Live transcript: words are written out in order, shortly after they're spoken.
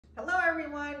Hello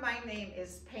everyone, my name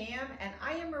is Pam and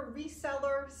I am a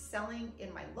reseller selling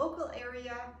in my local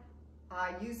area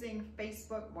using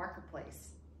Facebook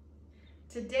Marketplace.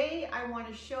 Today I want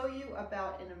to show you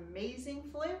about an amazing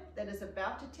flip that is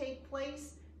about to take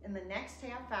place in the next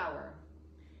half hour.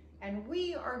 And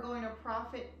we are going to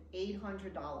profit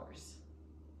 $800.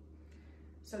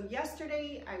 So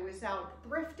yesterday I was out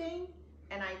thrifting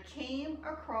and I came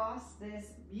across this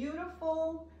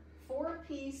beautiful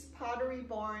 4-piece Pottery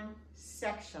Barn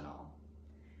sectional.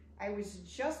 I was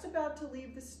just about to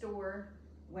leave the store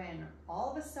when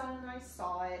all of a sudden I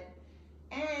saw it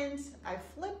and I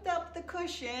flipped up the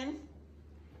cushion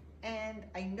and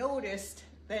I noticed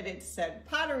that it said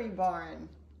Pottery Barn.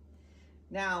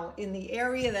 Now in the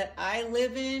area that I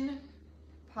live in,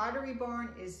 Pottery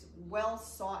Barn is well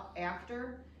sought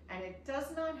after and it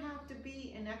does not have to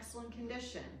be in excellent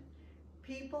condition.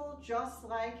 People just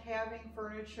like having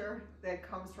furniture that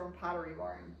comes from Pottery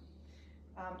Barn.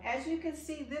 As you can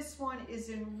see, this one is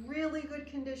in really good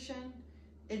condition.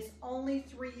 It's only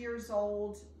 3 years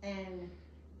old and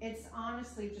it's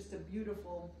honestly just a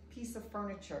beautiful piece of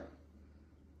furniture.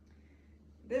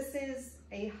 This is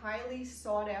a highly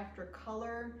sought after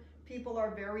color. People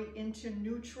are very into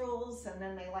neutrals and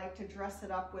then they like to dress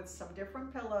it up with some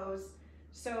different pillows.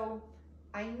 So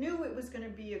I knew it was going to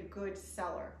be a good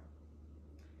seller.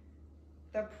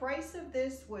 The price of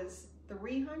this was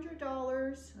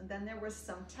 $300 and then there was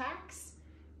some tax,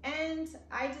 and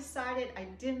I decided I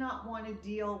did not want to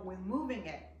deal with moving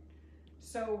it.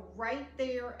 So right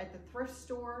there at the thrift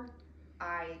store,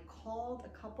 I called a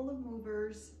couple of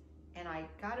movers and I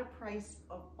got a price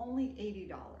of only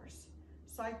 $80.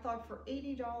 So I thought for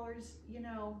 $80, you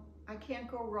know, I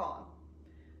can't go wrong.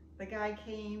 The guy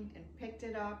came and picked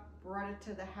it up, brought it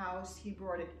to the house. He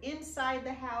brought it inside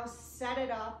the house, set it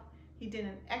up. He did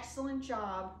an excellent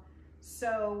job.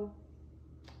 So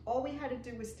all we had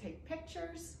to do was take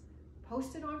pictures,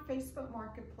 post it on Facebook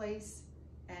Marketplace,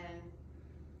 and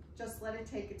just let it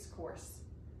take its course.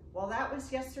 Well, that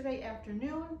was yesterday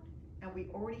afternoon, and we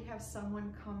already have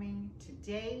someone coming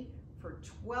today for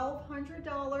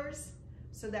 $1,200.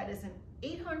 So that is an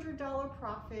 $800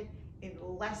 profit in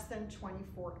less than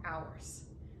 24 hours.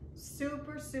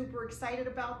 Super, super excited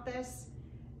about this.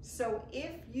 So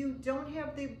if you don't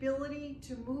have the ability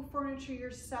to move furniture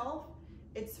yourself,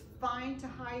 it's fine to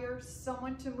hire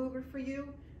someone to move it for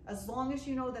you. As long as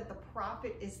you know that the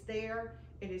profit is there,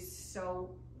 it is so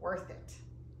worth it.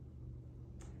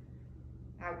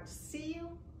 I will see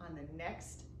you on the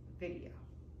next video.